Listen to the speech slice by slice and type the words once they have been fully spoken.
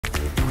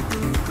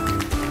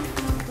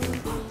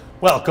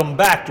Welcome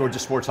back. Georgia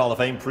Sports Hall of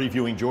Fame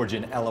previewing Georgia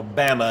and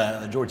Alabama.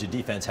 The Georgia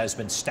defense has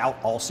been stout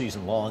all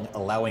season long,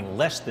 allowing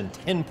less than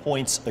 10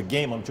 points a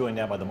game. I'm joined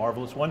now by the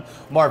marvelous one,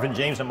 Marvin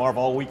James. And Marv,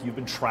 all week you've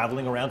been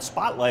traveling around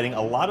spotlighting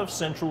a lot of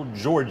Central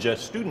Georgia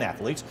student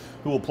athletes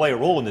who will play a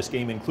role in this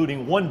game,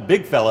 including one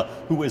big fella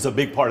who is a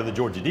big part of the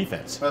Georgia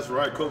defense. That's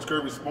right. Coach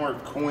Kirby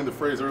Smart coined the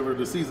phrase earlier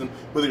this season,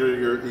 whether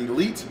you're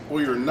elite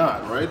or you're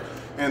not, right?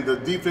 And the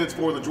defense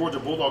for the Georgia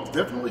Bulldogs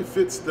definitely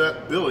fits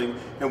that billing.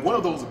 And one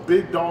of those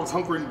big dogs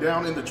hunkering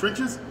down in the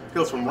trenches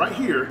hails from right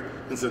here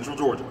in Central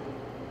Georgia.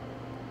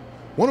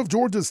 One of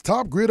Georgia's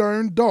top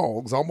gridiron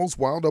dogs almost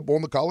wound up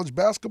on the college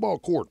basketball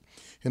court.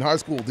 In high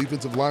school,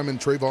 defensive lineman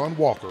Travon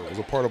Walker was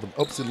a part of an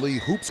Upson Lee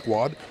hoop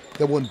squad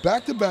that won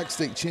back-to-back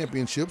state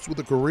championships with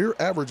a career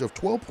average of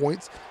 12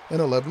 points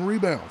and 11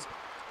 rebounds.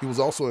 He was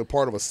also a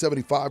part of a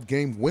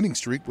 75-game winning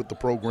streak with the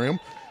program.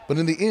 But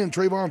in the end,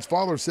 Travon's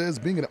father says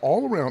being an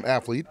all-around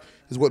athlete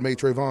is what made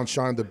Travon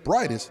shine the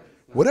brightest,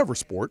 whatever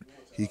sport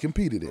he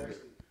competed in.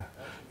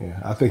 Yeah,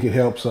 I think it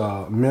helps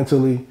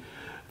mentally,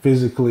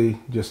 physically,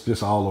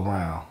 just all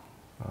around.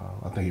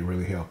 I think it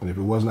really helped. And if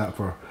it was not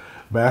for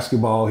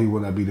basketball, he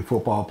would not be the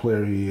football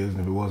player he is. And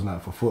if it was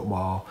not for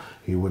football,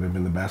 he wouldn't have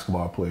been the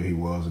basketball player he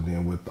was. And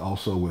then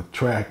with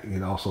track,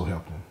 it also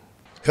helped him.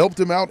 Helped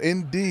him out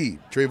indeed.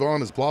 Travon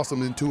has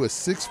blossomed into a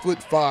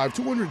 6'5",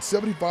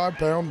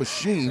 275-pound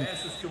machine,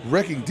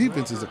 wrecking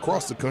defenses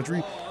across the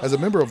country as a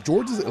member of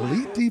Georgia's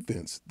elite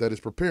defense that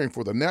is preparing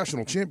for the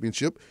national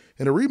championship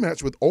in a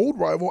rematch with old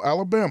rival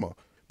Alabama.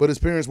 But his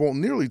parents won't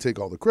nearly take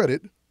all the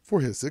credit for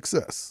his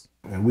success.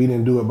 And we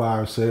didn't do it by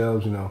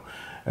ourselves,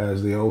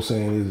 as the old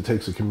saying is, it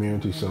takes a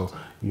community. So,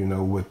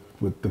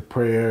 with the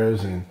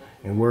prayers and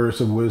words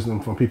of wisdom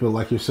from people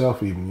like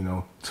yourself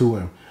even, to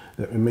him,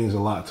 it means a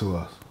lot to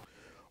us.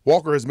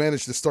 Walker has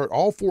managed to start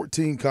all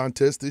 14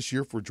 contests this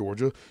year for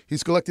Georgia.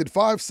 He's collected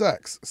 5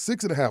 sacks,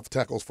 6.5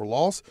 tackles for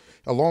loss,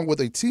 along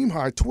with a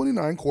team-high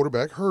 29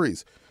 quarterback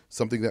hurries,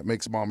 something that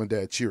makes mom and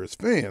dad cheer as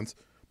fans,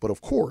 but of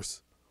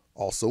course,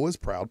 also as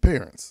proud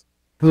parents.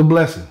 It's a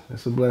blessing.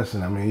 It's a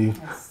blessing. I mean,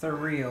 it's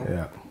surreal.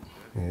 Yeah.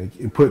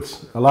 It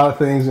puts a lot of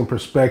things in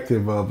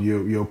perspective of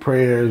your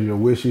prayers, your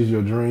wishes,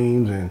 your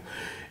dreams, and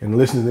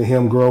listening to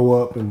him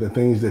grow up and the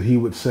things that he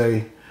would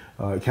say.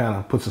 It kind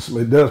of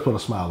does put a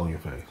smile on your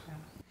face.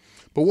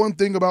 But one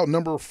thing about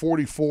number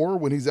 44,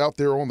 when he's out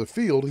there on the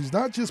field, he's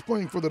not just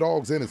playing for the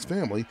Dogs and his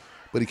family,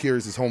 but he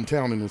carries his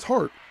hometown in his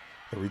heart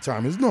every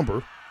time his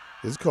number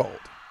is called.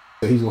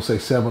 He's going to say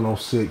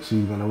 706,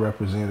 he's going to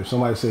represent. If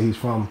somebody say he's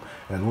from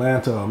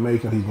Atlanta or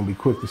Macon, he's going to be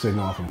quick to say,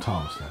 no, I'm from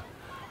Thomaston.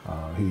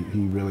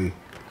 He really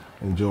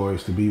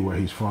enjoys to be where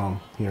he's from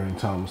here in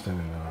Thomaston,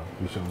 and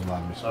he shows a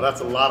lot of respect. Now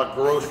that's a lot of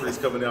groceries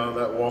coming out of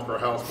that Walker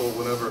household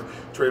whenever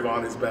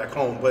Travon is back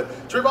home. But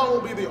Travon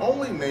will be the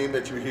only name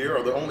that you hear,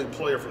 or the only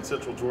player from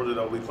Central Georgia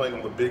that will be playing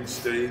on the big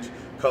stage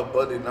come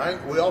Monday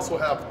night. We also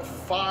have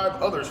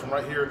 5 others from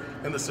right here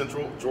in the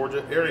Central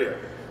Georgia area.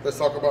 Let's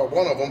talk about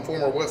one of them,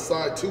 former West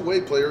Side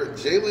two-way player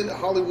Jalen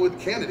Hollywood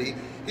Kennedy.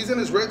 He's in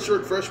his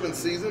redshirt freshman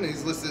season.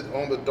 He's listed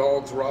on the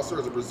Dogs roster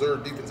as a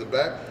reserve defensive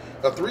back.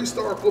 A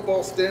 3-star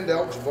football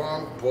standout,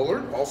 Javon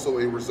Bullard, also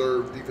a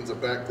reserve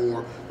defensive back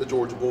for the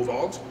Georgia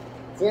Bulldogs.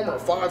 Former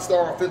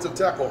 5-star offensive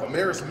tackle,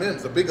 Amaris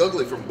Mims, the big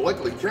ugly from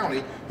Blakely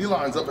County. He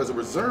lines up as a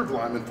reserve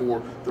lineman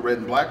for the Red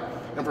and Black.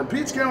 And from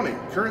Peach County,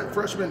 current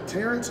freshman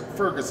Terrence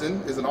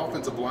Ferguson is an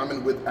offensive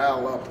lineman with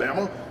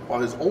Alabama, while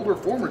his older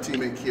former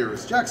teammate,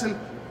 Kieris Jackson,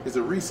 is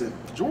a recent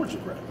Georgia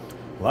grad.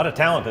 A lot of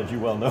talent, as you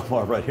well know,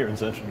 Marv, right here in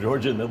Central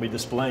Georgia, and they'll be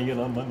displaying it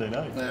on Monday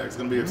night. Yeah, it's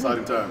going to be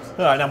exciting times.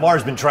 All right, now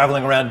Marv's been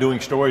traveling around doing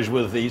stories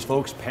with these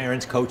folks,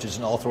 parents, coaches,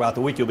 and all throughout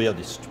the week. You'll be able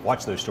to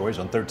watch those stories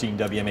on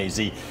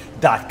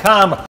 13WMAZ.com.